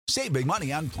Save big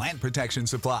money on plant protection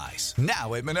supplies.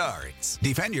 Now at Menards.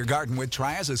 Defend your garden with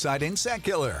Triazicide Insect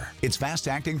Killer. Its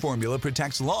fast-acting formula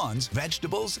protects lawns,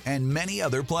 vegetables, and many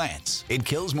other plants. It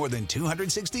kills more than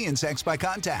 260 insects by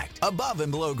contact, above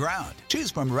and below ground. Choose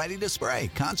from ready to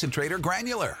spray, concentrate, or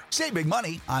granular. Save big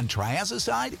money on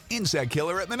Triazicide Insect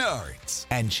Killer at Menards.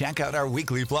 And check out our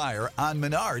weekly flyer on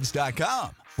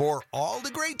menards.com for all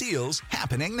the great deals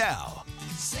happening now.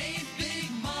 Save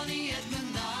big money at Menards.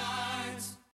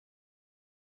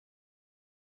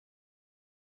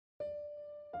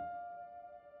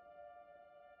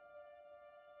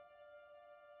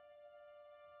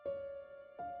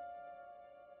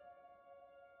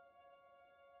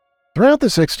 Throughout the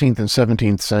 16th and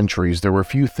 17th centuries, there were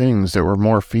few things that were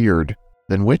more feared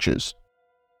than witches.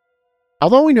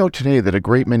 Although we know today that a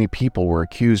great many people were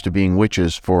accused of being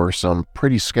witches for some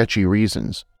pretty sketchy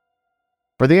reasons,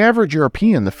 for the average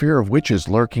European, the fear of witches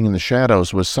lurking in the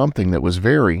shadows was something that was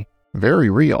very, very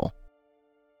real.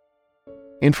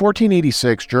 In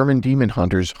 1486, German demon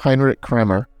hunters Heinrich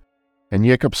Kremer and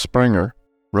Jakob Sprenger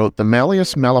wrote the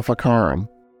Malleus Maleficarum,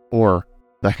 or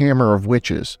the Hammer of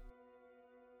Witches,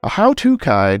 a how-to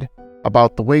guide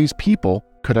about the ways people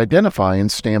could identify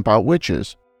and stamp out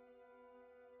witches.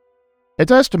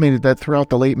 It's estimated that throughout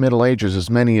the late Middle Ages, as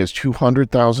many as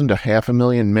 200,000 to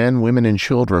 500,000 men, women, and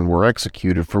children were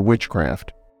executed for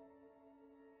witchcraft.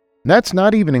 That's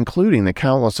not even including the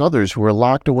countless others who were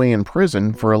locked away in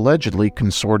prison for allegedly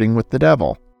consorting with the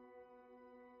devil.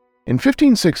 In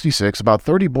 1566, about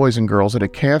 30 boys and girls at a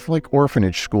Catholic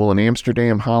orphanage school in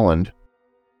Amsterdam, Holland,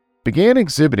 began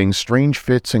exhibiting strange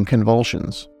fits and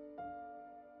convulsions.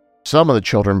 Some of the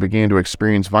children began to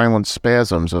experience violent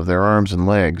spasms of their arms and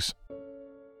legs.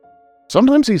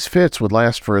 Sometimes these fits would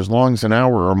last for as long as an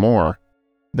hour or more.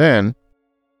 Then,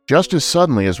 just as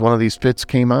suddenly as one of these fits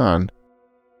came on,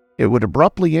 it would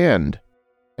abruptly end,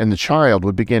 and the child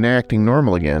would begin acting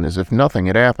normal again as if nothing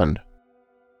had happened.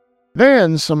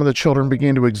 Then, some of the children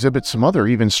began to exhibit some other,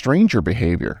 even stranger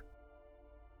behavior.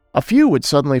 A few would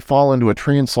suddenly fall into a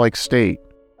trance-like state,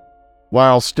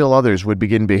 while still others would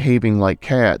begin behaving like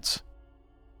cats.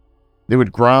 They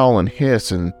would growl and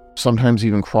hiss and sometimes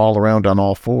even crawl around on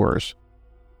all fours.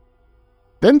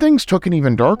 Then things took an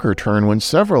even darker turn when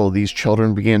several of these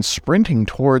children began sprinting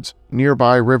towards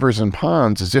nearby rivers and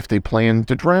ponds as if they planned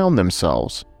to drown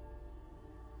themselves.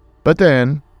 But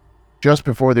then, just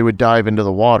before they would dive into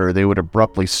the water, they would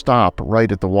abruptly stop right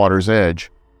at the water's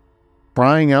edge,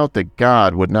 crying out that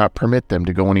God would not permit them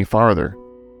to go any farther.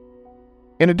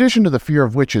 In addition to the fear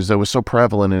of witches that was so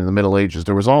prevalent in the Middle Ages,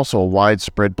 there was also a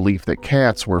widespread belief that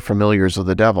cats were familiars of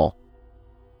the devil.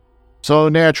 So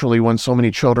naturally, when so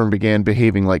many children began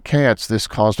behaving like cats, this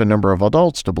caused a number of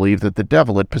adults to believe that the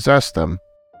devil had possessed them.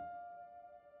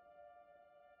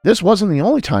 This wasn't the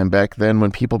only time back then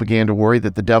when people began to worry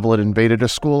that the devil had invaded a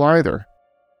school either.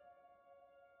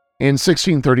 In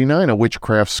 1639, a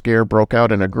witchcraft scare broke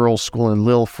out in a girls' school in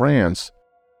Lille, France,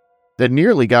 that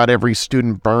nearly got every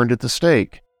student burned at the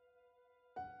stake.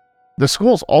 The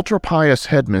school's ultra-pious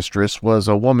headmistress was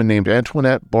a woman named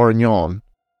Antoinette Bourignon.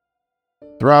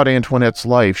 Throughout Antoinette's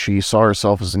life, she saw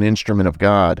herself as an instrument of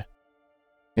God,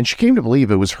 and she came to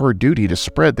believe it was her duty to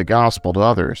spread the gospel to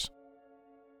others.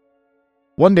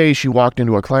 One day, she walked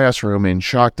into a classroom and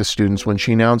shocked the students when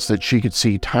she announced that she could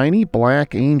see tiny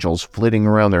black angels flitting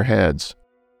around their heads.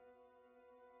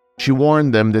 She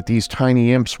warned them that these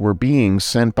tiny imps were beings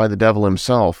sent by the devil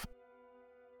himself,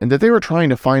 and that they were trying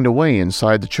to find a way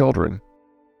inside the children.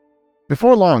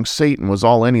 Before long, Satan was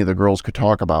all any of the girls could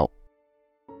talk about.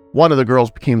 One of the girls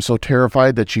became so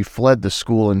terrified that she fled the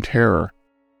school in terror.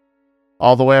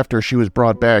 Although after she was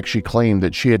brought back, she claimed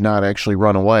that she had not actually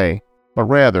run away, but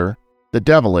rather, the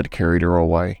devil had carried her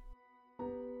away.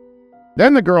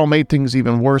 Then the girl made things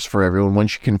even worse for everyone when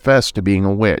she confessed to being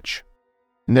a witch,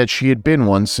 and that she had been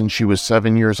one since she was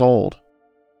 7 years old.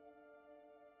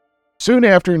 Soon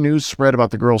after news spread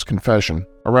about the girl's confession,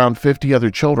 around 50 other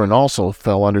children also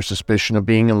fell under suspicion of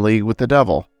being in league with the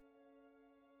devil.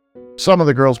 Some of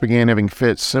the girls began having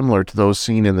fits similar to those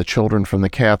seen in the children from the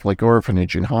Catholic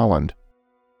orphanage in Holland.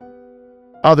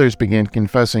 Others began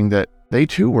confessing that they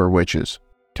too were witches,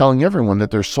 telling everyone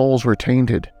that their souls were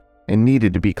tainted and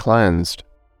needed to be cleansed.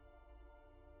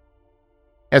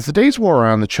 As the days wore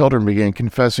on, the children began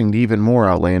confessing to even more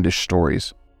outlandish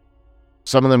stories.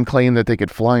 Some of them claimed that they could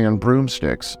fly on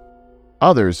broomsticks.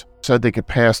 Others said they could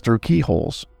pass through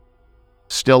keyholes.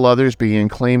 Still others began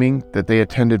claiming that they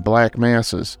attended black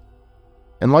masses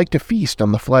and liked to feast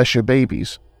on the flesh of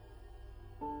babies.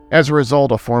 As a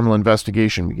result, a formal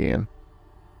investigation began.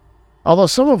 Although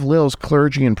some of Lille's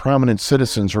clergy and prominent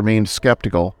citizens remained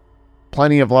skeptical,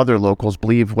 plenty of other locals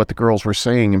believed what the girls were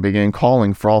saying and began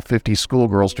calling for all 50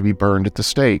 schoolgirls to be burned at the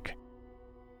stake.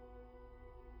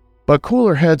 But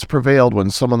cooler heads prevailed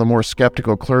when some of the more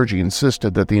skeptical clergy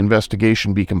insisted that the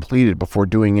investigation be completed before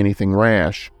doing anything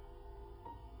rash.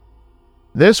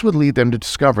 This would lead them to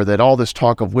discover that all this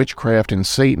talk of witchcraft and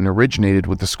Satan originated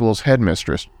with the school's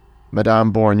headmistress,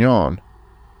 Madame Bourgnon,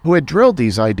 who had drilled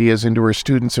these ideas into her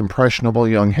students' impressionable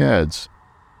young heads.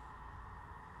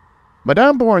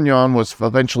 Madame Bourgnon was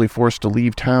eventually forced to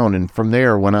leave town and from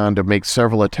there went on to make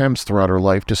several attempts throughout her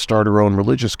life to start her own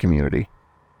religious community.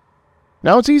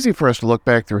 Now, it's easy for us to look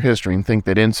back through history and think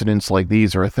that incidents like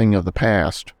these are a thing of the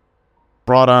past,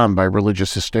 brought on by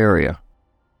religious hysteria.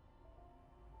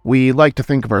 We like to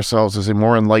think of ourselves as a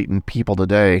more enlightened people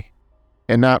today,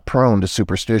 and not prone to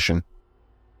superstition.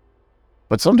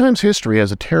 But sometimes history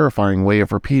has a terrifying way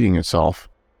of repeating itself.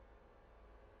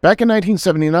 Back in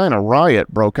 1979, a riot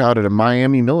broke out at a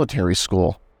Miami military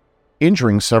school,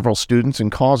 injuring several students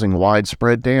and causing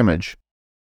widespread damage.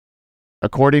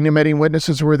 According to many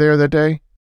witnesses who were there that day,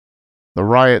 the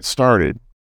riot started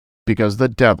because the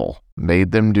devil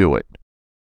made them do it.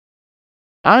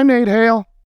 I'm Nate Hale,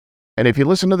 and if you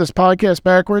listen to this podcast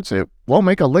backwards, it won't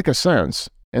make a lick of sense.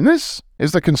 And this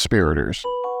is The Conspirators.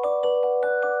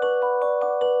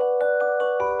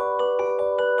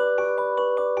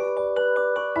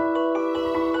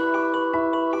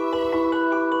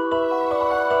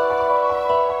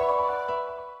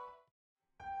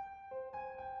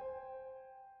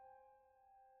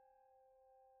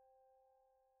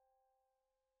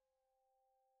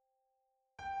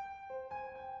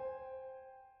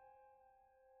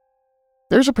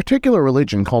 There's a particular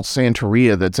religion called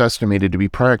Santeria that's estimated to be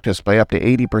practiced by up to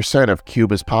 80% of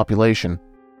Cuba's population.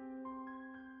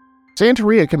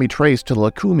 Santeria can be traced to the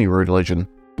Lakumi religion,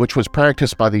 which was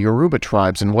practiced by the Yoruba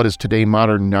tribes in what is today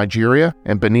modern Nigeria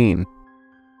and Benin.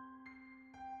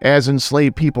 As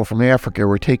enslaved people from Africa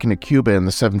were taken to Cuba in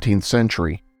the 17th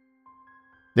century,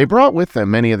 they brought with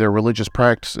them many of their religious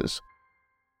practices.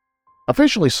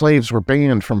 Officially, slaves were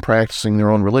banned from practicing their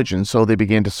own religion, so they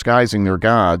began disguising their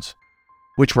gods,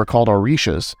 which were called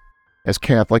Orishas, as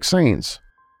Catholic saints.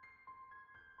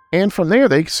 And from there,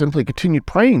 they simply continued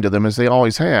praying to them as they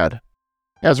always had.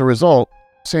 As a result,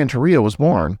 Santeria was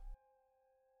born.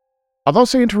 Although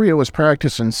Santeria was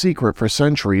practiced in secret for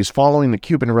centuries, following the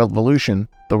Cuban Revolution,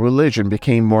 the religion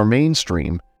became more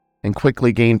mainstream and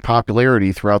quickly gained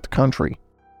popularity throughout the country.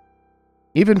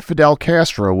 Even Fidel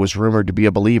Castro was rumored to be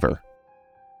a believer.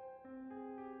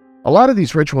 A lot of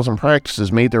these rituals and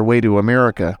practices made their way to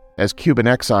America as Cuban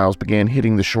exiles began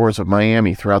hitting the shores of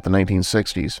Miami throughout the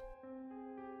 1960s.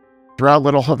 Throughout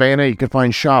Little Havana, you could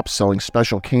find shops selling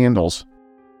special candles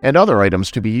and other items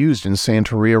to be used in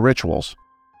Santeria rituals.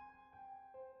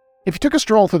 If you took a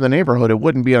stroll through the neighborhood, it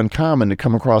wouldn't be uncommon to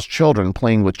come across children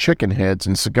playing with chicken heads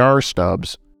and cigar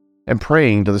stubs and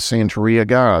praying to the Santeria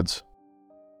gods.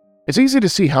 It's easy to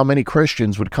see how many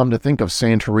Christians would come to think of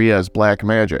Santeria as black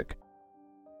magic.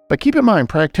 But keep in mind,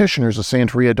 practitioners of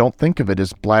Santeria don't think of it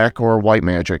as black or white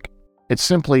magic. It's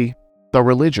simply the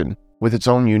religion with its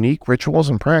own unique rituals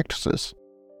and practices.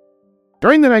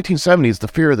 During the 1970s, the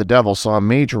fear of the devil saw a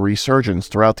major resurgence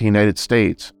throughout the United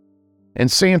States, and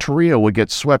Santeria would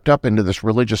get swept up into this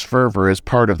religious fervor as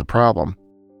part of the problem.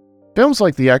 Films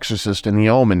like The Exorcist and The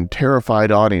Omen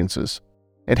terrified audiences.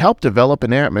 It helped develop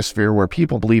an atmosphere where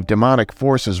people believed demonic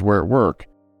forces were at work,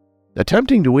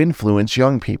 attempting to influence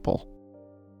young people.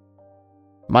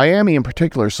 Miami in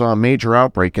particular saw a major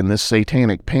outbreak in this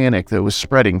satanic panic that was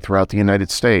spreading throughout the United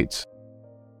States.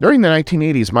 During the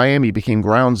 1980s, Miami became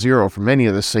ground zero for many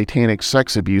of the satanic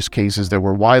sex abuse cases that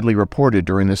were widely reported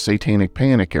during the satanic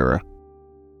panic era.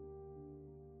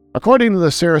 According to the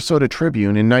Sarasota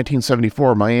Tribune, in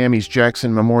 1974, Miami's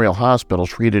Jackson Memorial Hospital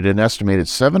treated an estimated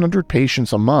 700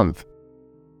 patients a month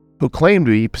who claimed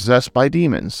to be possessed by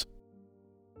demons.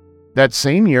 That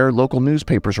same year, local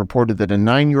newspapers reported that a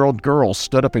 9-year-old girl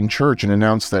stood up in church and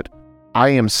announced that, "I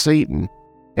am Satan,"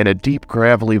 in a deep,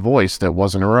 gravelly voice that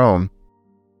wasn't her own.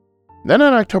 Then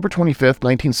on October 25,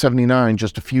 1979,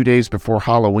 just a few days before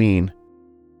Halloween,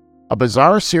 a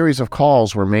bizarre series of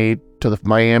calls were made to the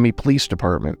Miami Police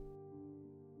Department.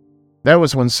 That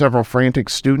was when several frantic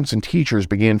students and teachers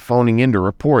began phoning in to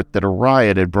report that a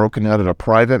riot had broken out at a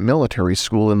private military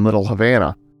school in Little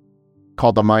Havana,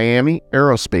 called the Miami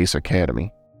Aerospace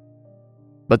Academy.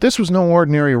 But this was no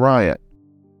ordinary riot.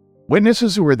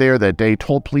 Witnesses who were there that day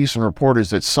told police and reporters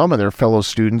that some of their fellow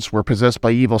students were possessed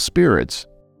by evil spirits,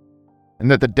 and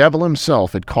that the devil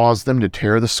himself had caused them to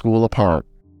tear the school apart.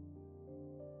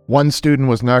 One student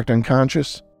was knocked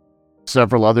unconscious.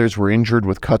 Several others were injured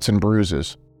with cuts and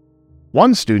bruises.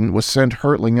 One student was sent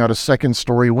hurtling out a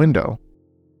second-story window.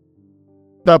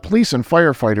 The police and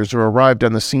firefighters who arrived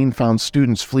on the scene found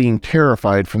students fleeing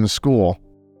terrified from the school.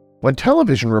 When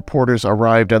television reporters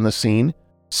arrived on the scene,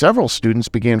 several students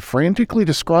began frantically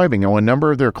describing how a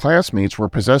number of their classmates were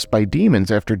possessed by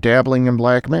demons after dabbling in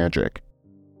black magic.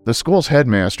 The school's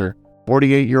headmaster,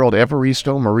 48-year-old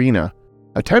Evaristo Marina,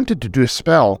 attempted to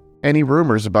dispel any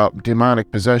rumors about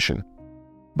demonic possession,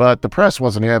 but the press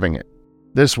wasn't having it.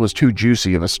 This was too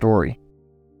juicy of a story.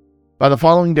 By the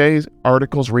following days,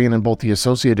 articles ran in both the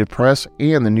Associated Press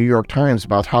and the New York Times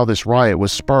about how this riot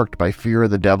was sparked by fear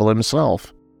of the devil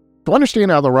himself. To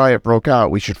understand how the riot broke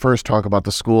out, we should first talk about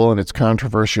the school and its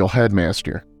controversial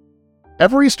headmaster.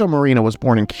 Evaristo Marina was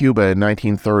born in Cuba in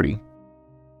 1930.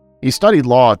 He studied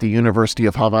law at the University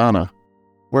of Havana,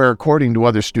 where, according to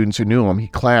other students who knew him, he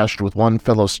clashed with one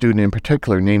fellow student in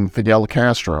particular named Fidel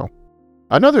Castro.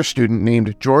 Another student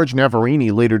named George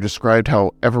Navarini later described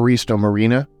how Evaristo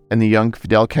Marina and the young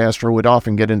Fidel Castro would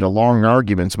often get into long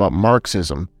arguments about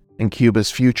Marxism and Cuba's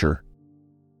future.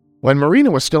 When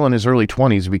Marina was still in his early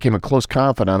 20s, he became a close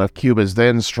confidant of Cuba's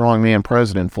then strongman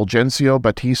president Fulgencio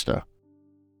Batista,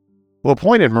 who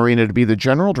appointed Marina to be the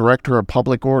General Director of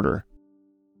Public Order.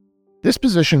 This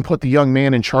position put the young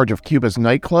man in charge of Cuba's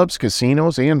nightclubs,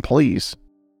 casinos, and police.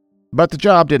 But the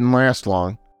job didn't last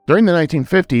long. During the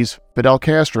 1950s, Fidel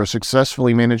Castro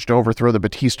successfully managed to overthrow the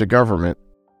Batista government,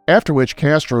 after which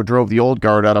Castro drove the old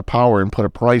guard out of power and put a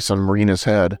price on Marina's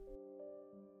head.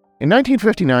 In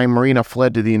 1959, Marina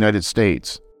fled to the United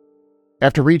States.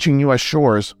 After reaching U.S.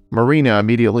 shores, Marina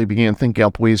immediately began thinking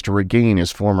up ways to regain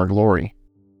his former glory.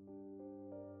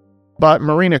 But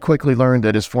Marina quickly learned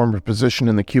that his former position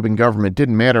in the Cuban government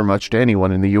didn't matter much to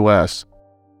anyone in the U.S.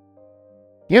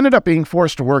 He ended up being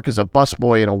forced to work as a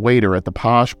busboy and a waiter at the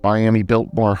posh Miami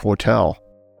Biltmore Hotel.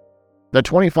 The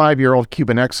 25-year-old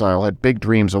Cuban exile had big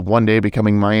dreams of one day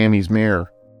becoming Miami's mayor.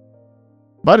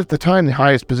 But at the time, the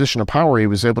highest position of power he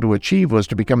was able to achieve was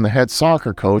to become the head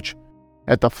soccer coach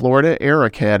at the Florida Air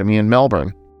Academy in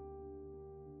Melbourne.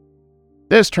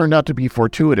 This turned out to be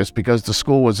fortuitous because the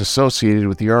school was associated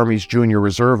with the Army's Junior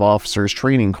Reserve Officers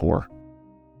Training Corps,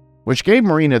 which gave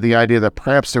Marina the idea that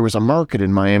perhaps there was a market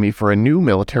in Miami for a new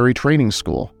military training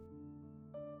school.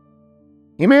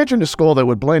 He imagined a school that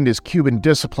would blend his Cuban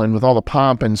discipline with all the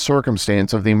pomp and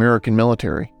circumstance of the American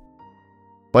military.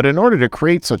 But in order to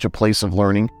create such a place of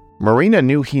learning, Marina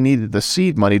knew he needed the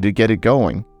seed money to get it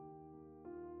going.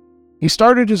 He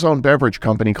started his own beverage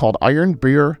company called Iron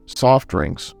Beer Soft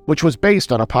Drinks, which was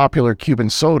based on a popular Cuban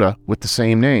soda with the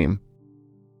same name.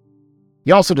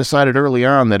 He also decided early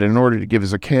on that in order to give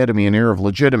his academy an air of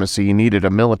legitimacy, he needed a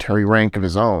military rank of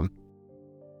his own.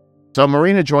 So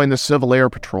Marina joined the Civil Air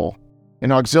Patrol,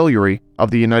 an auxiliary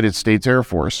of the United States Air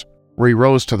Force, where he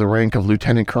rose to the rank of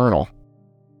lieutenant colonel.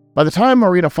 By the time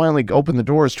Marina finally opened the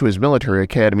doors to his military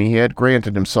academy, he had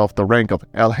granted himself the rank of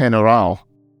El General,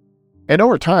 and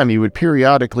over time he would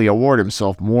periodically award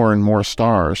himself more and more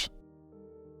stars.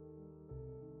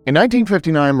 In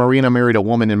 1959, Marina married a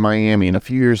woman in Miami, and a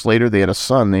few years later they had a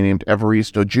son they named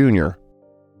Evaristo Jr.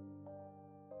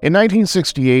 In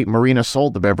 1968, Marina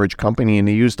sold the beverage company and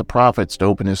he used the profits to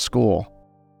open his school.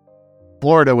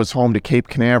 Florida was home to Cape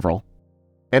Canaveral,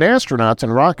 and astronauts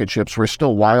and rocket ships were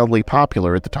still wildly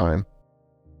popular at the time.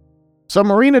 So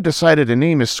Marina decided to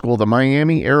name his school the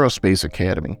Miami Aerospace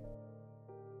Academy.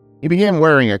 He began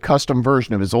wearing a custom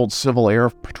version of his old Civil Air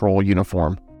Patrol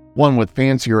uniform, one with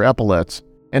fancier epaulets,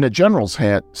 and a general's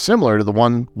hat similar to the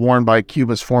one worn by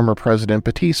Cuba's former president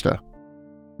Batista.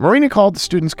 Marina called the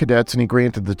students cadets and he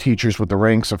granted the teachers with the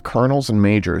ranks of colonels and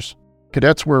majors.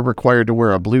 Cadets were required to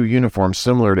wear a blue uniform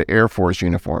similar to Air Force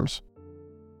uniforms.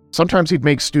 Sometimes he'd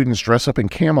make students dress up in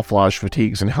camouflage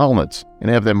fatigues and helmets and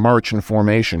have them march in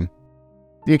formation.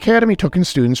 The academy took in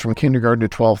students from kindergarten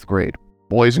to 12th grade.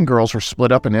 Boys and girls were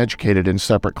split up and educated in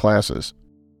separate classes.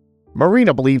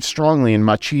 Marina believed strongly in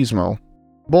machismo.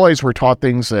 Boys were taught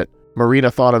things that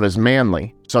Marina thought of as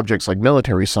manly, subjects like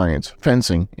military science,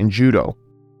 fencing, and judo,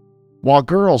 while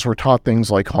girls were taught things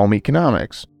like home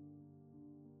economics.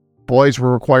 Boys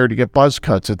were required to get buzz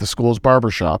cuts at the school's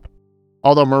barbershop,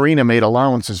 although Marina made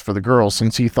allowances for the girls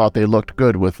since he thought they looked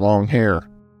good with long hair.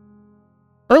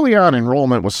 Early on,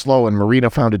 enrollment was slow and Marina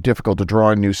found it difficult to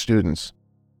draw in new students,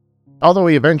 although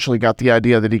he eventually got the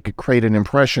idea that he could create an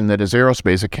impression that his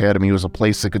aerospace academy was a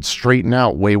place that could straighten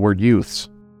out wayward youths.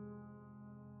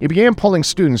 He began pulling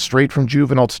students straight from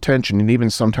juvenile detention and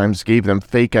even sometimes gave them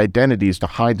fake identities to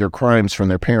hide their crimes from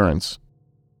their parents.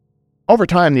 Over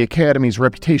time, the academy's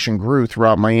reputation grew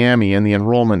throughout Miami and the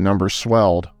enrollment numbers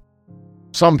swelled.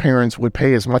 Some parents would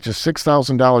pay as much as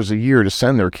 $6,000 a year to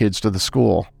send their kids to the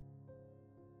school.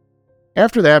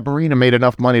 After that, Marina made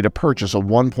enough money to purchase a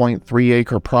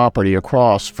 1.3-acre property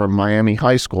across from Miami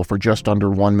High School for just under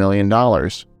 $1 million.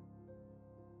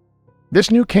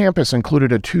 This new campus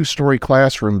included a 2-story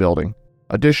classroom building,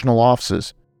 additional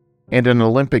offices, and an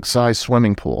Olympic-sized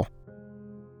swimming pool.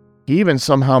 He even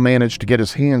somehow managed to get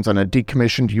his hands on a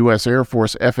decommissioned U.S. Air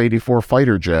Force F-84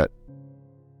 fighter jet.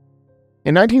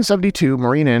 In 1972,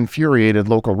 Marina infuriated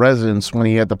local residents when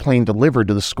he had the plane delivered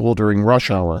to the school during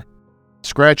rush hour,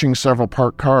 scratching several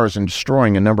parked cars and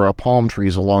destroying a number of palm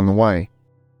trees along the way.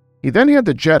 He then had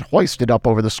the jet hoisted up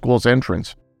over the school's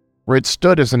entrance, where it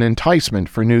stood as an enticement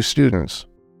for new students.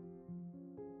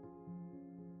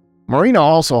 Marina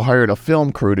also hired a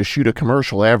film crew to shoot a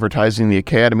commercial advertising the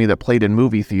academy that played in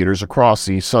movie theaters across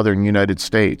the southern United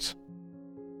States.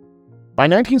 By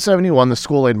 1971, the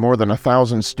school had more than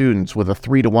 1,000 students with a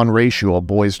 3-to-1 ratio of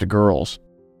boys to girls.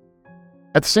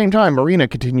 At the same time, Marina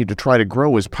continued to try to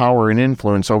grow his power and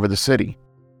influence over the city.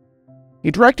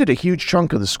 He directed a huge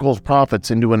chunk of the school's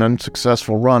profits into an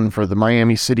unsuccessful run for the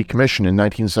Miami City Commission in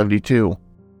 1972.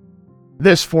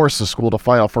 This forced the school to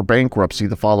file for bankruptcy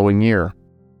the following year,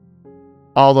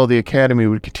 although the academy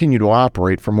would continue to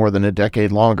operate for more than a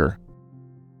decade longer.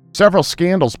 Several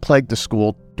scandals plagued the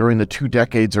school during the 2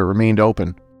 decades it remained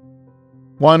open.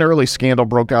 One early scandal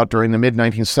broke out during the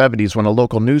mid-1970s when a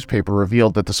local newspaper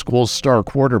revealed that the school's star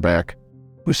quarterback,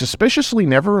 who suspiciously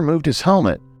never removed his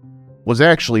helmet, was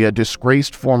actually a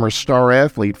disgraced former star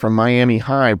athlete from Miami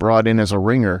High brought in as a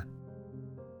ringer.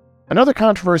 Another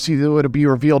controversy that would be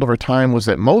revealed over time was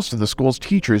that most of the school's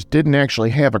teachers didn't actually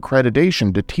have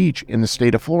accreditation to teach in the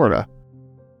state of Florida.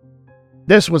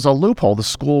 This was a loophole the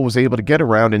school was able to get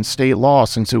around in state law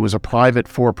since it was a private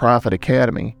for-profit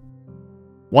academy.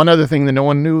 One other thing that no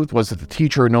one knew was that the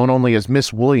teacher known only as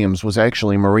Miss Williams was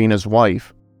actually Marina's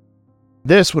wife.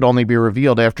 This would only be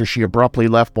revealed after she abruptly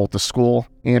left both the school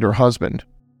and her husband.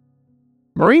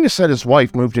 Marina said his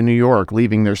wife moved to New York,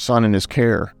 leaving their son in his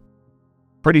care.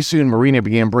 Pretty soon, Marina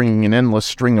began bringing an endless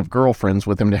string of girlfriends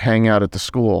with him to hang out at the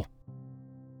school.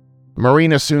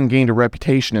 Marina soon gained a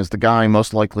reputation as the guy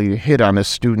most likely to hit on his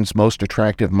students' most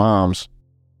attractive moms.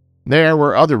 There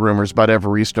were other rumors about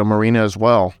Evaristo Marina as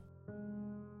well.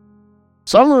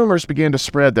 Some rumors began to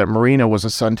spread that Marina was a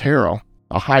Santero,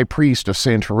 a high priest of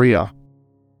Santeria.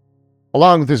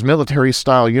 Along with his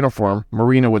military-style uniform,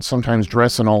 Marina would sometimes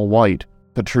dress in all white,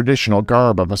 the traditional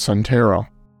garb of a Santero.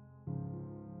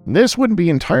 This wouldn't be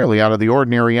entirely out of the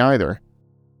ordinary either.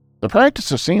 The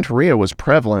practice of Santeria was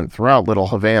prevalent throughout Little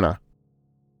Havana.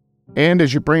 And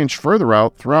as you branch further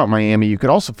out throughout Miami, you could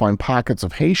also find pockets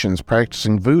of Haitians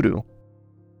practicing voodoo,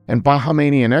 and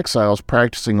Bahamian exiles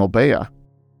practicing Obeah.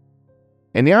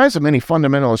 In the eyes of many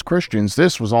fundamentalist Christians,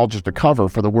 this was all just a cover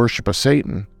for the worship of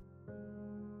Satan.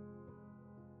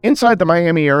 Inside the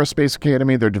Miami Aerospace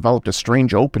Academy, there developed a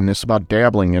strange openness about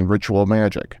dabbling in ritual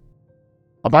magic.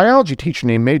 A biology teacher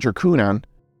named Major Cunan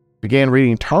began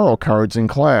reading tarot cards in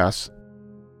class.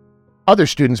 Other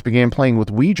students began playing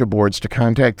with Ouija boards to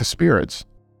contact the spirits.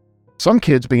 Some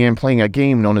kids began playing a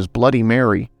game known as Bloody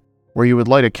Mary, where you would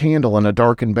light a candle in a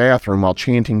darkened bathroom while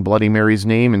chanting Bloody Mary's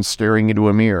name and staring into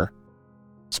a mirror.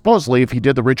 Supposedly, if you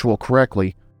did the ritual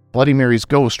correctly, Bloody Mary's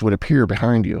ghost would appear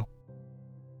behind you.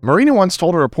 Marina once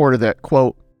told a reporter that,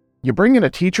 quote, "You bring in a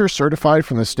teacher certified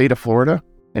from the state of Florida,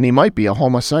 and he might be a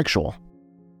homosexual."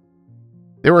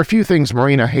 There were a few things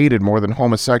Marina hated more than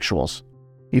homosexuals.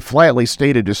 He flatly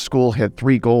stated his school had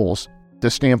 3 goals: to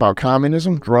stamp out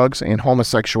communism, drugs, and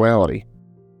homosexuality.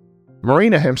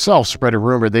 Marina himself spread a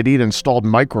rumor that he'd installed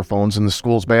microphones in the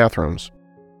school's bathrooms.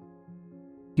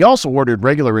 He also ordered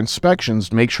regular inspections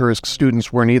to make sure his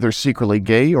students weren't either secretly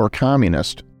gay or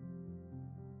communist.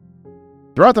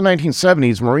 Throughout the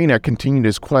 1970s, Marina continued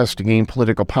his quest to gain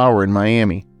political power in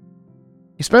Miami.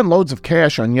 He spent loads of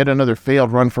cash on yet another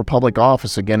failed run for public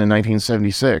office again in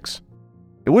 1976.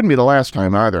 It wouldn't be the last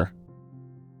time either.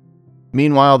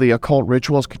 Meanwhile, the occult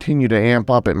rituals continued to amp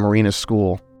up at Marina's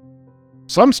school.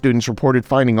 Some students reported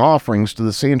finding offerings to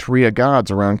the Santeria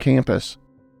gods around campus.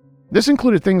 This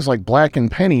included things like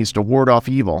blackened pennies to ward off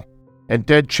evil, and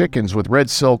dead chickens with red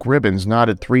silk ribbons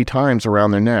knotted 3 times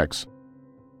around their necks.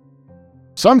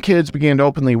 Some kids began to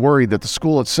openly worry that the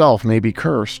school itself may be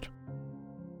cursed.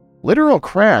 Literal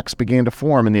cracks began to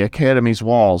form in the academy's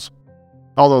walls,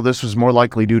 although this was more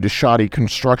likely due to shoddy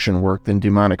construction work than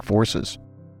demonic forces.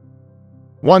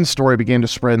 One story began to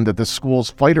spread that the school's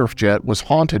fighter jet was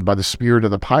haunted by the spirit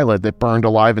of the pilot that burned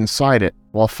alive inside it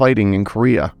while fighting in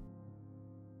Korea.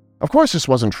 Of course, this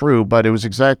wasn't true, but it was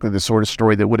exactly the sort of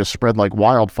story that would have spread like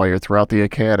wildfire throughout the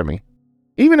academy.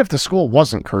 Even if the school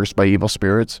wasn't cursed by evil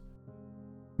spirits,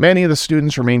 Many of the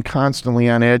students remained constantly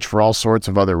on edge for all sorts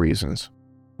of other reasons.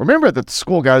 Remember that the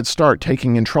school got its start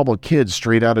taking in troubled kids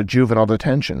straight out of juvenile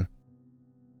detention.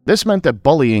 This meant that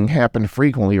bullying happened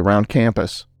frequently around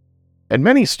campus, and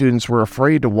many students were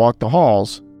afraid to walk the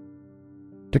halls.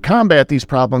 To combat these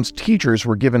problems, teachers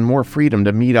were given more freedom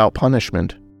to mete out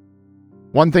punishment.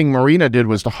 One thing Marina did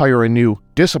was to hire a new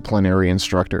disciplinary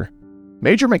instructor.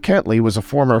 Major McKentley was a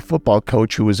former football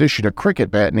coach who was issued a cricket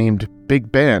bat named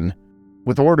Big Ben,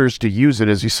 with orders to use it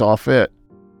as he saw fit.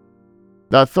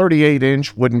 The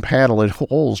 38-inch wooden paddle had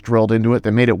holes drilled into it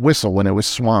that made it whistle when it was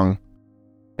swung,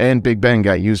 and Big Ben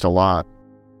got used a lot.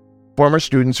 Former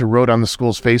students who wrote on the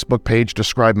school's Facebook page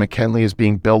described McKentley as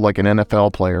being built like an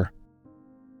NFL player.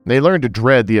 They learned to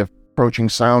dread the approaching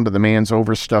sound of the man's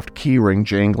overstuffed keyring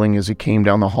jangling as he came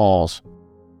down the halls.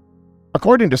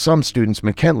 According to some students,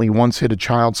 McKentley once hit a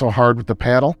child so hard with the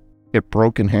paddle, it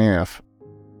broke in half.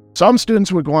 Some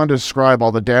students would go on to describe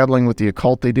all the dabbling with the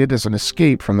occult they did as an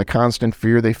escape from the constant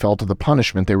fear they felt of the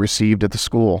punishment they received at the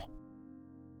school.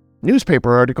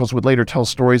 Newspaper articles would later tell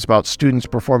stories about students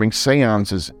performing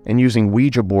seances and using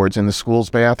Ouija boards in the school's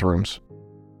bathrooms.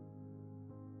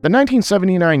 The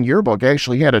 1979 yearbook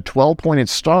actually had a 12-pointed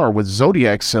star with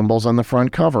zodiac symbols on the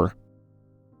front cover.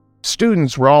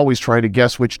 Students were always trying to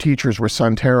guess which teachers were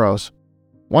Santeros.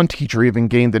 One teacher even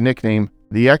gained the nickname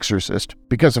The Exorcist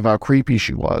because of how creepy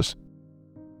she was.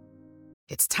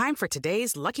 It's time for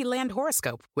today's Lucky Land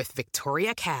horoscope with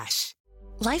Victoria Cash.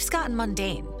 Life's gotten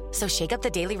mundane, so shake up the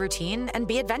daily routine and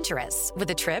be adventurous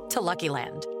with a trip to Lucky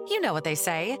Land. You know what they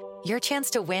say, your chance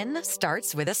to win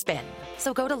starts with a spin.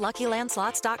 So go to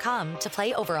LuckyLandSlots.com to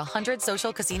play over 100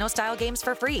 social casino-style games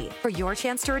for free for your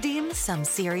chance to redeem some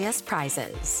serious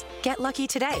prizes. Get lucky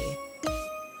today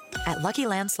at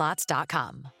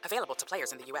LuckyLandSlots.com. Available to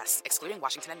players in the U.S., excluding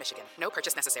Washington and Michigan. No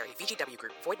purchase necessary. VGW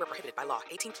Group. Void where prohibited by law.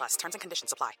 18+. Terms and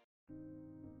conditions apply.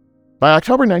 By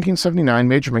October 1979,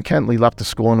 Major McKentley left the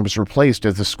school and was replaced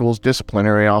as the school's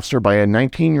disciplinary officer by a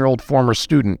 19-year-old former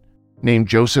student named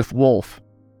Joseph Wolf.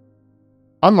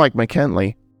 Unlike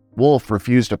McKentley, Wolf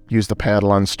refused to use the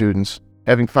paddle on students,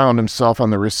 having found himself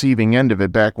on the receiving end of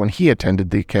it back when he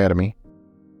attended the academy.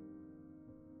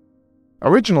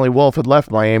 Originally, Wolf had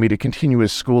left Miami to continue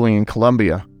his schooling in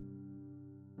Columbia.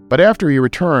 But after he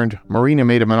returned, Marina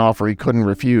made him an offer he couldn't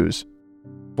refuse: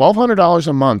 $1,200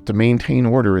 a month to maintain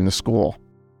order in the school.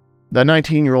 The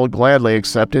 19-year-old gladly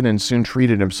accepted and soon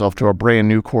treated himself to a brand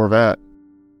new Corvette.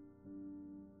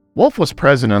 Wolf was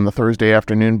present on the Thursday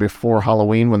afternoon before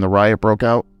Halloween when the riot broke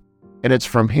out, and it's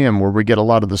from him where we get a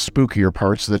lot of the spookier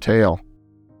parts of the tale.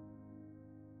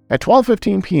 At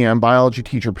 12:15 p.m., biology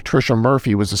teacher Patricia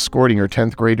Murphy was escorting her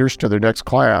 10th graders to their next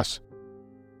class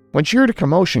when she heard a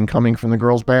commotion coming from the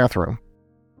girls' bathroom.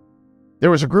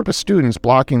 There was a group of students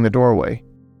blocking the doorway.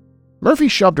 Murphy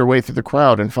shoved her way through the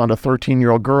crowd and found a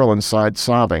 13-year-old girl inside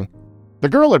sobbing. The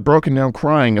girl had broken down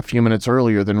crying a few minutes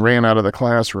earlier, then ran out of the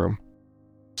classroom.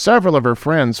 Several of her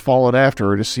friends followed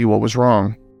after her to see what was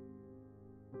wrong.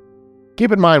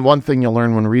 Keep in mind, one thing you'll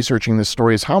learn when researching this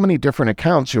story is how many different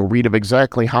accounts you'll read of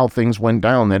exactly how things went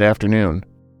down that afternoon.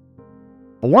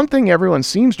 But one thing everyone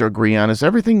seems to agree on is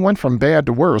everything went from bad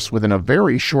to worse within a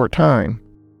very short time.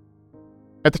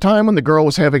 At the time when the girl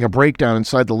was having a breakdown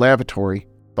inside the lavatory,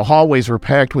 the hallways were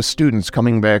packed with students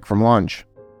coming back from lunch.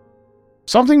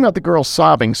 Something about the girl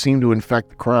sobbing seemed to infect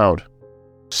the crowd.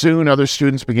 Soon, other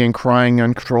students began crying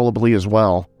uncontrollably as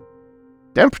well.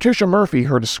 Then Patricia Murphy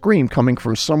heard a scream coming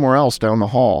from somewhere else down the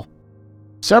hall.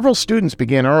 Several students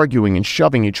began arguing and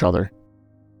shoving each other.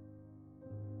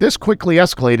 This quickly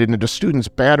escalated into students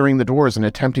battering the doors and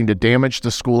attempting to damage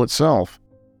the school itself.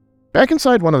 Back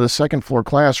inside one of the second-floor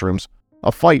classrooms,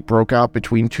 a fight broke out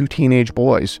between two teenage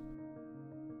boys.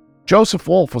 Joseph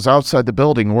Wolf was outside the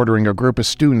building ordering a group of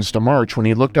students to march when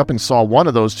he looked up and saw one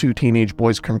of those two teenage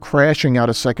boys come crashing out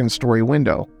a second-story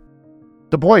window.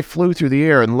 The boy flew through the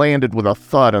air and landed with a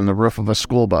thud on the roof of a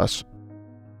school bus.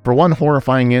 For one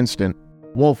horrifying instant,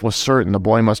 Wolf was certain the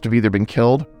boy must have either been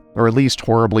killed or at least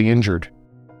horribly injured.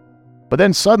 But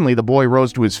then suddenly the boy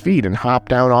rose to his feet and hopped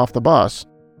down off the bus.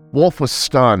 Wolf was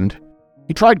stunned.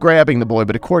 He tried grabbing the boy,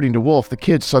 but according to Wolf, the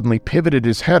kid suddenly pivoted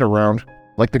his head around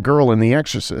like the girl in The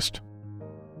Exorcist.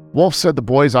 Wolf said the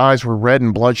boy's eyes were red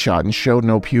and bloodshot and showed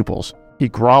no pupils. He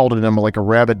growled at him like a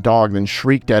rabid dog, then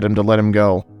shrieked at him to let him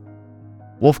go.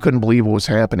 Wolf couldn't believe what was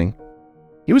happening.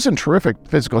 He was in terrific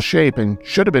physical shape and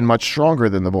should have been much stronger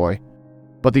than the boy,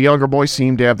 but the younger boy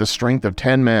seemed to have the strength of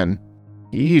 10 men.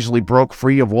 He easily broke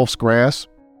free of Wolf's grasp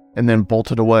and then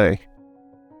bolted away.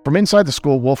 From inside the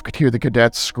school, Wolf could hear the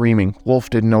cadets screaming.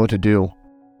 Wolf didn't know what to do.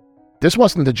 This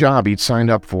wasn't the job he'd signed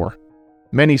up for.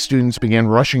 Many students began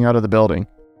rushing out of the building.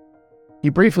 He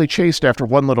briefly chased after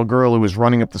one little girl who was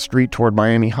running up the street toward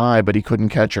Miami High, but he couldn't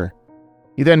catch her.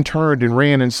 He then turned and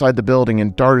ran inside the building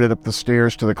and darted up the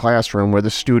stairs to the classroom where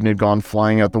the student had gone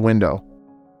flying out the window.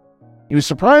 He was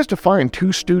surprised to find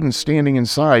 2 students standing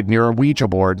inside near a Ouija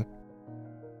board.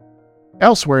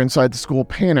 Elsewhere inside the school,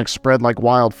 panic spread like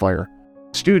wildfire.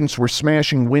 Students were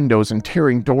smashing windows and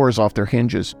tearing doors off their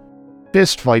hinges.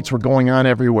 Fist fights were going on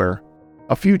everywhere.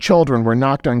 A few children were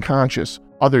knocked unconscious.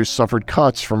 Others suffered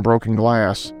cuts from broken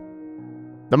glass.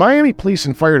 The Miami Police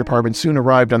and Fire Department soon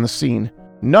arrived on the scene.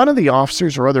 None of the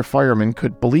officers or other firemen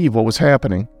could believe what was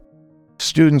happening.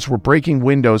 Students were breaking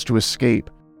windows to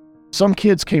escape. Some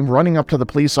kids came running up to the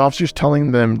police officers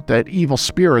telling them that evil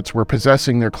spirits were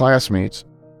possessing their classmates.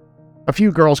 A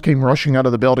few girls came rushing out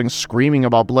of the building screaming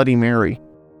about Bloody Mary.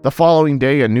 The following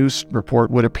day, a news report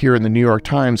would appear in the New York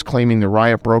Times claiming the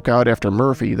riot broke out after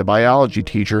Murphy, the biology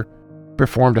teacher,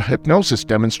 performed a hypnosis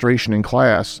demonstration in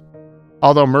class,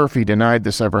 although Murphy denied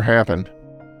this ever happened.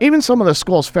 Even some of the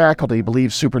school's faculty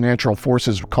believed supernatural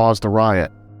forces caused the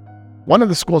riot. One of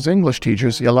the school's English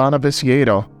teachers, Ilana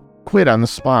Viciedo, quit on the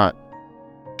spot.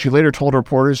 She later told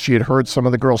reporters she had heard some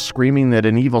of the girls screaming that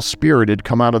an evil spirit had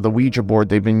come out of the Ouija board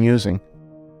they'd been using.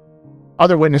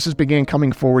 Other witnesses began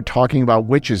coming forward talking about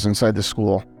witches inside the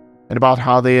school and about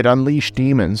how they had unleashed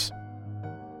demons.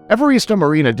 Evarista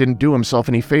Marina didn't do himself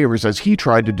any favors as he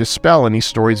tried to dispel any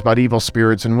stories about evil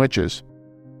spirits and witches.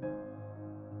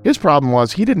 His problem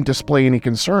was he didn't display any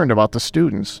concern about the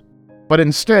students, but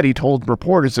instead he told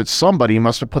reporters that somebody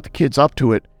must have put the kids up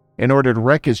to it in order to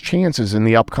wreck his chances in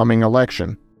the upcoming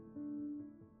election.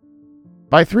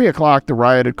 By 3 o'clock, the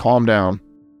riot had calmed down,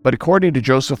 but according to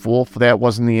Joseph Wolfe, that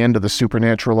wasn't the end of the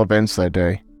supernatural events that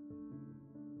day.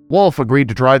 Wolfe agreed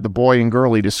to drive the boy and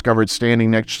girl he discovered standing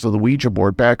next to the Ouija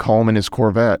board back home in his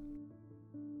Corvette.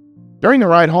 During the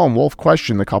ride home, Wolfe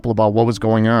questioned the couple about what was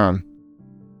going on.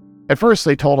 At first,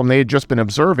 they told him they had just been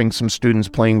observing some students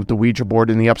playing with the Ouija board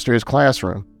in the upstairs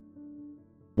classroom.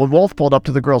 When Wolfe pulled up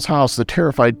to the girl's house, the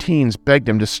terrified teens begged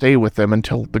him to stay with them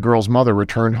until the girl's mother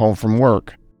returned home from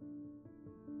work.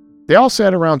 They all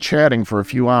sat around chatting for a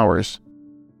few hours.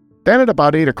 Then at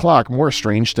about 8 o'clock, more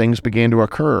strange things began to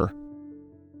occur.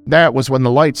 That was when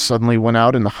the lights suddenly went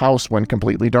out and the house went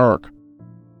completely dark.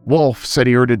 Wolfe said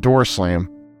he heard a door slam.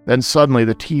 Then suddenly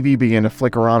the TV began to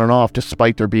flicker on and off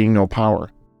despite there being no power.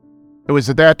 It was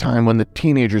at that time when the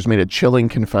teenagers made a chilling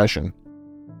confession.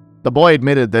 The boy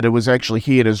admitted that it was actually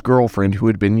he and his girlfriend who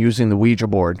had been using the Ouija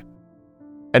board.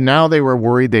 And now they were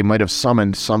worried they might have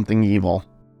summoned something evil.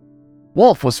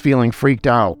 Wolfe was feeling freaked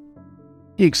out.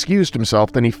 He excused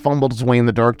himself, then he fumbled his way in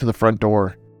the dark to the front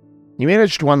door. He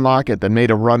managed to unlock it, then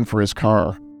made a run for his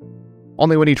car.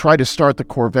 Only when he tried to start the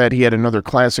Corvette, he had another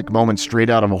classic moment straight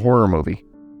out of a horror movie.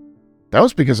 That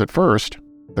was because at first,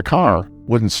 the car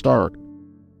wouldn't start.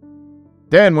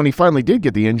 Then, when he finally did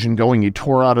get the engine going, he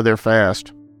tore out of there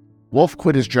fast. Wolfe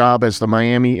quit his job as the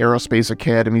Miami Aerospace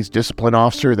Academy's discipline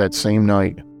officer that same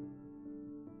night.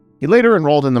 He later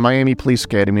enrolled in the Miami Police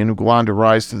Academy and would go on to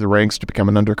rise through the ranks to become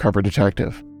an undercover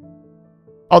detective.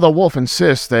 Although Wolfe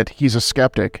insists that he's a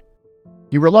skeptic,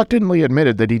 he reluctantly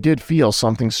admitted that he did feel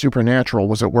something supernatural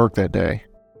was at work that day.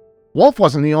 Wolfe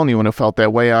wasn't the only one who felt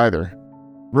that way either.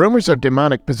 Rumors of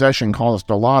demonic possession caused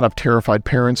a lot of terrified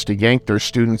parents to yank their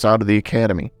students out of the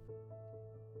academy.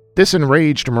 This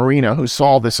enraged Marina, who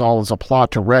saw this all as a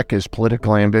plot to wreck his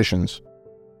political ambitions.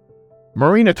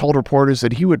 Marina told reporters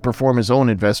that he would perform his own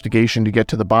investigation to get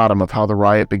to the bottom of how the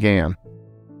riot began.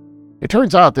 It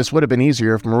turns out this would have been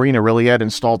easier if Marina really had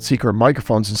installed secret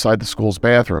microphones inside the school's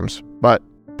bathrooms, but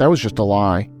that was just a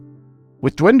lie.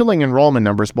 With dwindling enrollment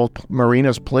numbers, both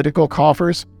Marina's political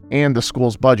coffers and the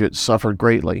school's budget suffered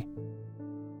greatly.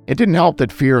 It didn't help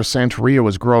that fear of Santeria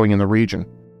was growing in the region.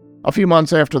 A few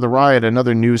months after the riot,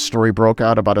 another news story broke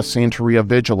out about a Santeria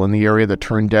vigil in the area that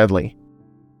turned deadly.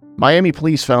 Miami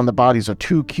police found the bodies of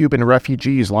 2 Cuban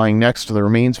refugees lying next to the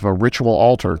remains of a ritual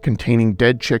altar containing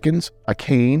dead chickens, a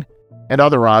cane, and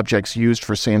other objects used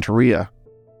for Santeria.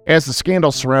 As the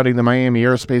scandals surrounding the Miami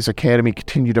Aerospace Academy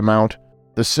continued to mount,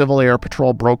 the Civil Air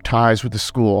Patrol broke ties with the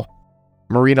school.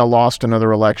 Marina lost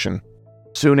another election.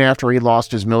 Soon after, he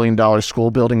lost his $1 million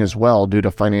school building as well due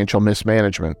to financial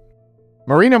mismanagement.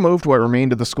 Marina moved what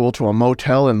remained of the school to a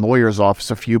motel and lawyer's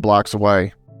office a few blocks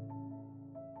away.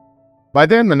 By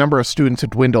then, the number of students had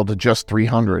dwindled to just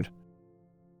 300.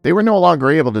 They were no longer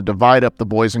able to divide up the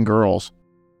boys and girls.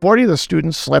 40 of the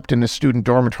students slept in a student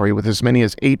dormitory with as many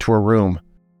as 8 to a room.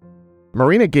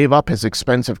 Marina gave up his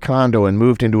expensive condo and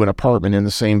moved into an apartment in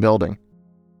the same building.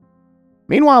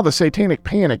 Meanwhile, the satanic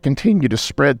panic continued to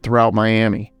spread throughout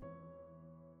Miami.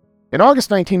 In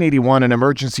August 1981, an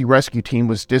emergency rescue team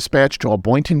was dispatched to a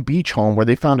Boynton Beach home where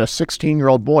they found a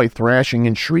 16-year-old boy thrashing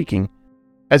and shrieking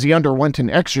as he underwent an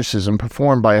exorcism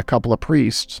performed by a couple of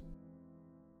priests.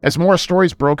 As more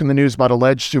stories broke in the news about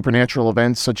alleged supernatural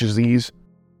events such as these,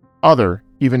 other,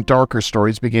 even darker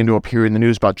stories began to appear in the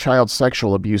news about child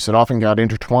sexual abuse that often got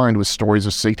intertwined with stories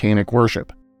of satanic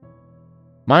worship.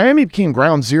 Miami became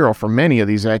ground zero for many of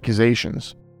these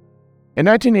accusations. In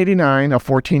 1989, a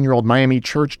 14-year-old Miami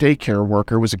church daycare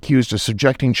worker was accused of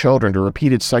subjecting children to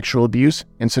repeated sexual abuse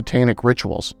and satanic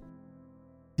rituals.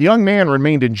 The young man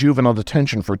remained in juvenile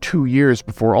detention for 2 years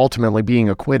before ultimately being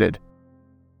acquitted.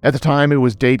 At the time, it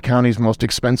was Dade County's most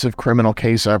expensive criminal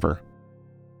case ever.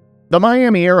 The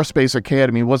Miami Aerospace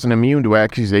Academy wasn't immune to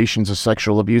accusations of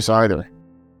sexual abuse either.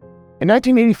 In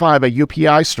 1985, a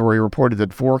UPI story reported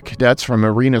that 4 cadets from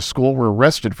Marina School were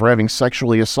arrested for having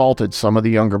sexually assaulted some of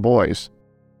the younger boys.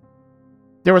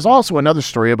 There was also another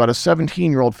story about a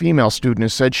 17-year-old female student who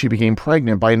said she became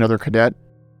pregnant by another cadet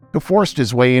who forced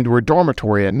his way into her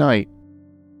dormitory at night.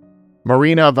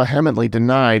 Marina vehemently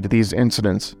denied these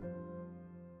incidents.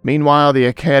 Meanwhile, the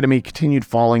academy continued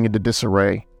falling into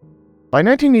disarray. By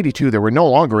 1982, there were no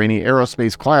longer any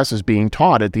aerospace classes being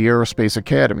taught at the Aerospace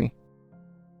Academy.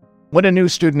 When a new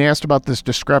student asked about this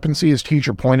discrepancy, his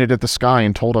teacher pointed at the sky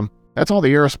and told him that's all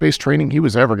the aerospace training he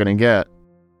was ever going to get.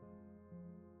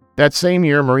 That same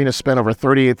year, Marina spent over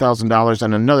 $38,000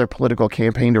 on another political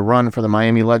campaign to run for the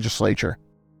Miami legislature.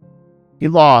 He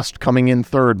lost, coming in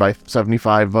third by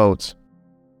 75 votes.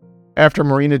 After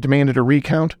Marina demanded a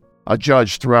recount, a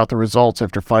judge threw out the results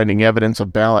after finding evidence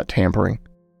of ballot tampering.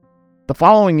 The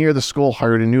following year, the school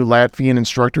hired a new Latvian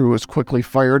instructor who was quickly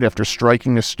fired after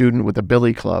striking a student with a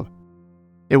billy club.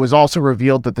 It was also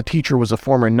revealed that the teacher was a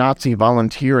former Nazi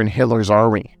volunteer in Hitler's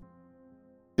army.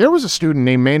 There was a student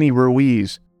named Manny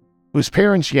Ruiz, whose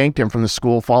parents yanked him from the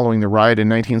school following the riot in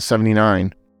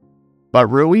 1979. But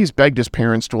Ruiz begged his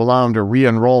parents to allow him to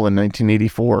re-enroll in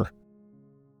 1984.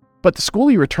 But the school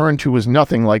he returned to was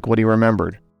nothing like what he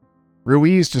remembered.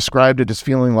 Ruiz described it as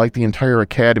feeling like the entire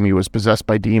academy was possessed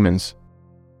by demons.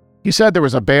 He said there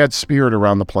was a bad spirit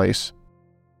around the place.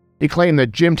 He claimed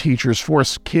that gym teachers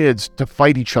forced kids to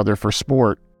fight each other for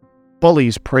sport.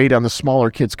 Bullies preyed on the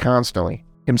smaller kids constantly,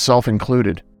 himself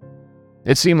included.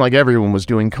 It seemed like everyone was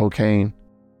doing cocaine.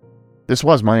 This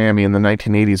was Miami in the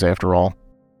 1980s, after all.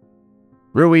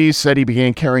 Ruiz said he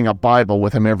began carrying a Bible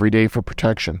with him every day for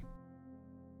protection.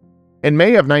 In May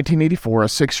of 1984, a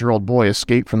 6-year-old boy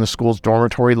escaped from the school's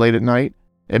dormitory late at night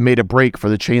and made a break for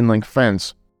the chain-link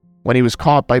fence when he was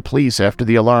caught by police after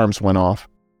the alarms went off.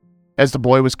 As the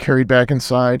boy was carried back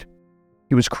inside,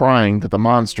 he was crying that the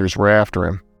monsters were after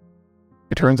him.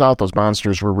 It turns out those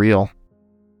monsters were real.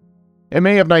 In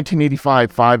May of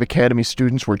 1985, 5 academy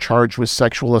students were charged with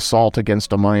sexual assault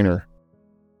against a minor.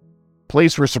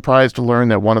 Police were surprised to learn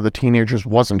that one of the teenagers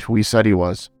wasn't who he said he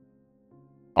was.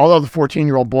 Although the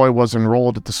 14-year-old boy was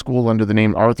enrolled at the school under the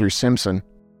name Arthur Simpson,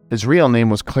 his real name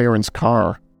was Clarence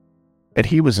Carr, and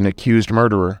he was an accused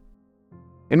murderer.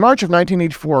 In March of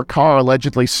 1984, Carr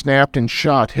allegedly snapped and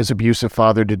shot his abusive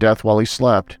father to death while he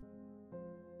slept.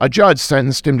 A judge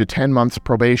sentenced him to 10 months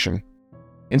probation.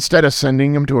 Instead of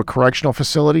sending him to a correctional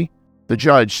facility, the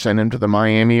judge sent him to the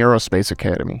Miami Aerospace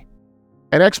Academy.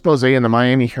 An expose in the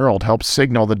Miami Herald helped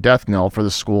signal the death knell for the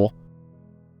school.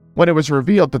 When it was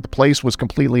revealed that the place was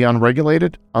completely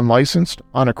unregulated, unlicensed,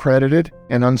 unaccredited,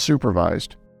 and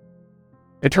unsupervised.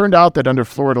 It turned out that under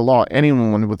Florida law,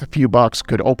 anyone with a few bucks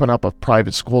could open up a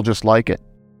private school just like it.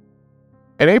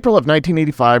 In April of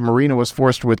 1985, Marina was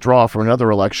forced to withdraw from another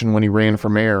election when he ran for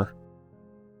mayor.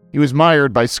 He was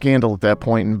mired by scandal at that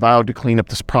point and vowed to clean up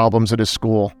the problems at his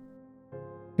school.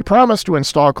 He promised to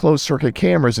install closed-circuit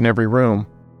cameras in every room,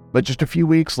 but just a few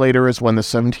weeks later is when the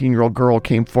 17-year-old girl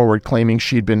came forward claiming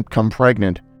she'd become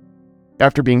pregnant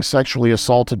after being sexually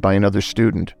assaulted by another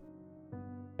student.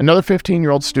 Another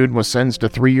 15-year-old student was sentenced to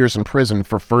 3 years in prison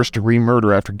for first-degree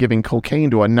murder after giving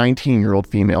cocaine to a 19-year-old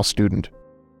female student.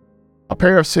 A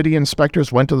pair of city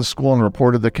inspectors went to the school and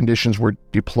reported the conditions were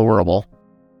deplorable.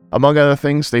 Among other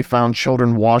things, they found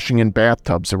children washing in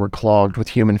bathtubs that were clogged with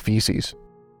human feces.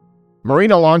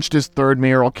 Marina launched his third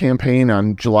mayoral campaign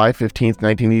on July 15,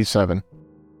 1987.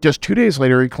 Just 2 days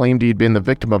later, he claimed he'd been the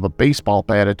victim of a baseball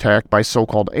bat attack by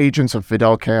so-called agents of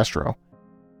Fidel Castro.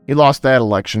 He lost that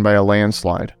election by a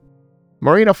landslide.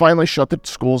 Marina finally shut the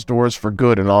school's doors for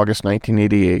good in August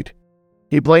 1988.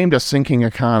 He blamed a sinking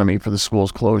economy for the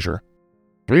school's closure.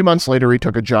 3 months later, he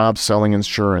took a job selling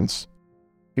insurance.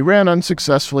 He ran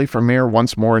unsuccessfully for mayor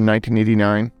once more in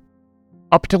 1989.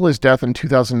 Up till his death in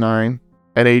 2009,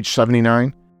 at age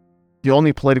 79, The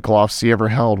only political office he ever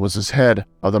held was as head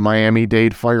of the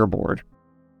Miami-Dade Fire Board.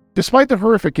 Despite the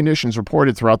horrific conditions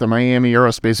reported throughout the Miami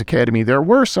Aerospace Academy, there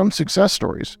were some success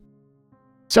stories.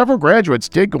 Several graduates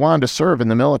did go on to serve in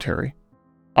the military.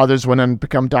 Others went on to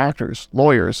become doctors,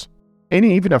 lawyers, and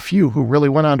even a few who really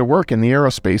went on to work in the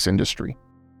aerospace industry.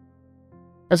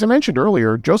 As I mentioned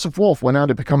earlier, Joseph Wolf went on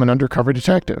to become an undercover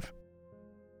detective.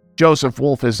 Joseph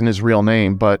Wolf isn't his real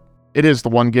name, but it is the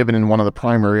one given in one of the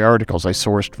primary articles I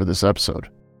sourced for this episode.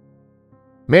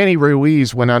 Manny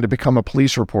Ruiz went on to become a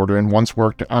police reporter and once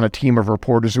worked on a team of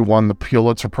reporters who won the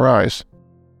Pulitzer Prize.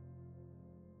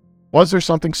 Was there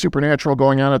something supernatural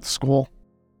going on at the school?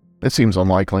 It seems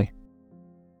unlikely.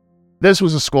 This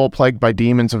was a school plagued by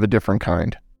demons of a different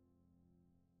kind.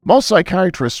 Most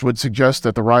psychiatrists would suggest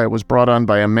that the riot was brought on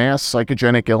by a mass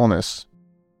psychogenic illness.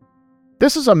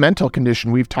 This is a mental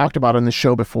condition we've talked about on this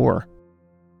show before.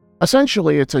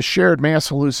 Essentially, it's a shared mass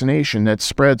hallucination that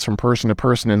spreads from person to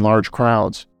person in large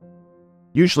crowds,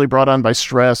 usually brought on by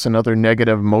stress and other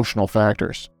negative emotional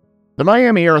factors. The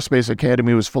Miami Aerospace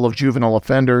Academy was full of juvenile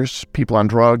offenders, people on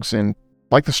drugs, and,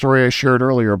 like the story I shared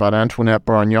earlier about Antoinette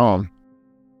Bragnon,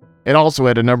 it also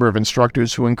had a number of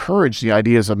instructors who encouraged the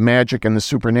ideas of magic and the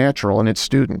supernatural in its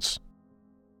students.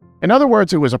 In other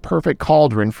words, it was a perfect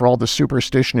cauldron for all the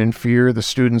superstition and fear the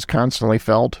students constantly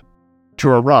felt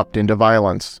to erupt into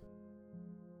violence.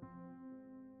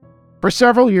 For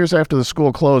several years after the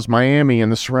school closed, Miami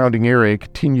and the surrounding area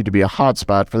continued to be a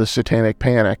hotspot for the satanic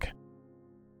panic.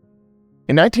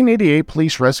 In 1988,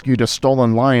 police rescued a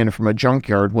stolen lion from a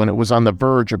junkyard when it was on the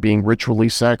verge of being ritually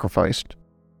sacrificed.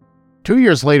 2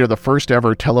 years later, the first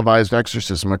ever televised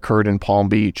exorcism occurred in Palm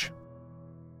Beach.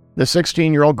 The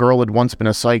 16-year-old girl had once been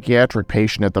a psychiatric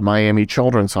patient at the Miami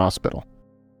Children's Hospital,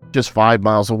 just 5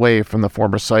 miles away from the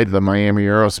former site of the Miami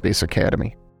Aerospace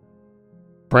Academy.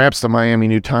 Perhaps the Miami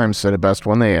New Times said it best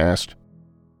when they asked,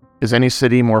 "Is any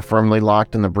city more firmly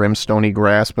locked in the brimstony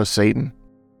grasp of Satan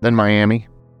than Miami?"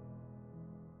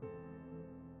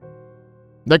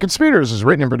 The Conspirators is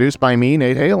written and produced by me,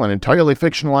 Nate Hale, an entirely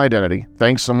fictional identity.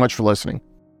 Thanks so much for listening.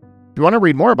 If you want to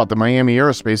read more about the Miami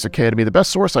Aerospace Academy, the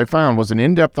best source I found was an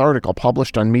in-depth article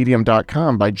published on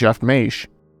Medium.com by Jeff Maish.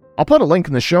 I'll put a link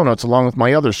in the show notes along with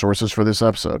my other sources for this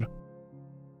episode.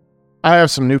 I have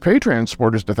some new Patreon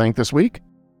supporters to thank this week.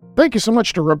 Thank you so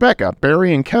much to Rebecca,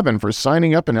 Barry, and Kevin for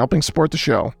signing up and helping support the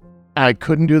show. I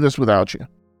couldn't do this without you.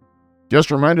 Just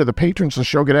a reminder, the patrons of the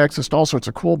show get access to all sorts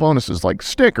of cool bonuses like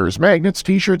stickers, magnets,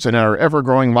 t-shirts, and our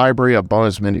ever-growing library of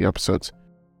bonus mini episodes.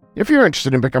 If you're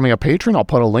interested in becoming a patron, I'll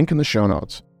put a link in the show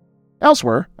notes.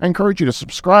 Elsewhere, I encourage you to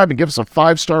subscribe and give us a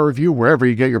 5-star review wherever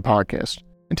you get your podcast.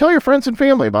 And tell your friends and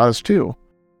family about us too.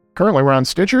 Currently, we're on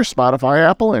Stitcher, Spotify,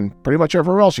 Apple, and pretty much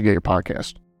everywhere else you get your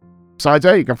podcast. Besides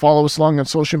that, you can follow us along on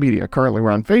social media. Currently,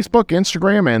 we're on Facebook,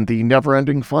 Instagram, and the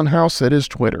never-ending funhouse that is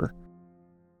Twitter.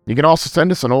 You can also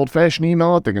send us an old-fashioned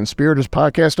email at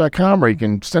theconspiratorspodcast.com, where you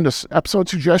can send us episode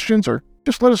suggestions or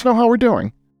just let us know how we're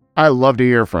doing. I love to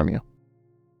hear from you.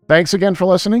 Thanks again for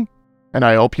listening, and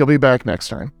I hope you'll be back next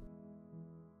time.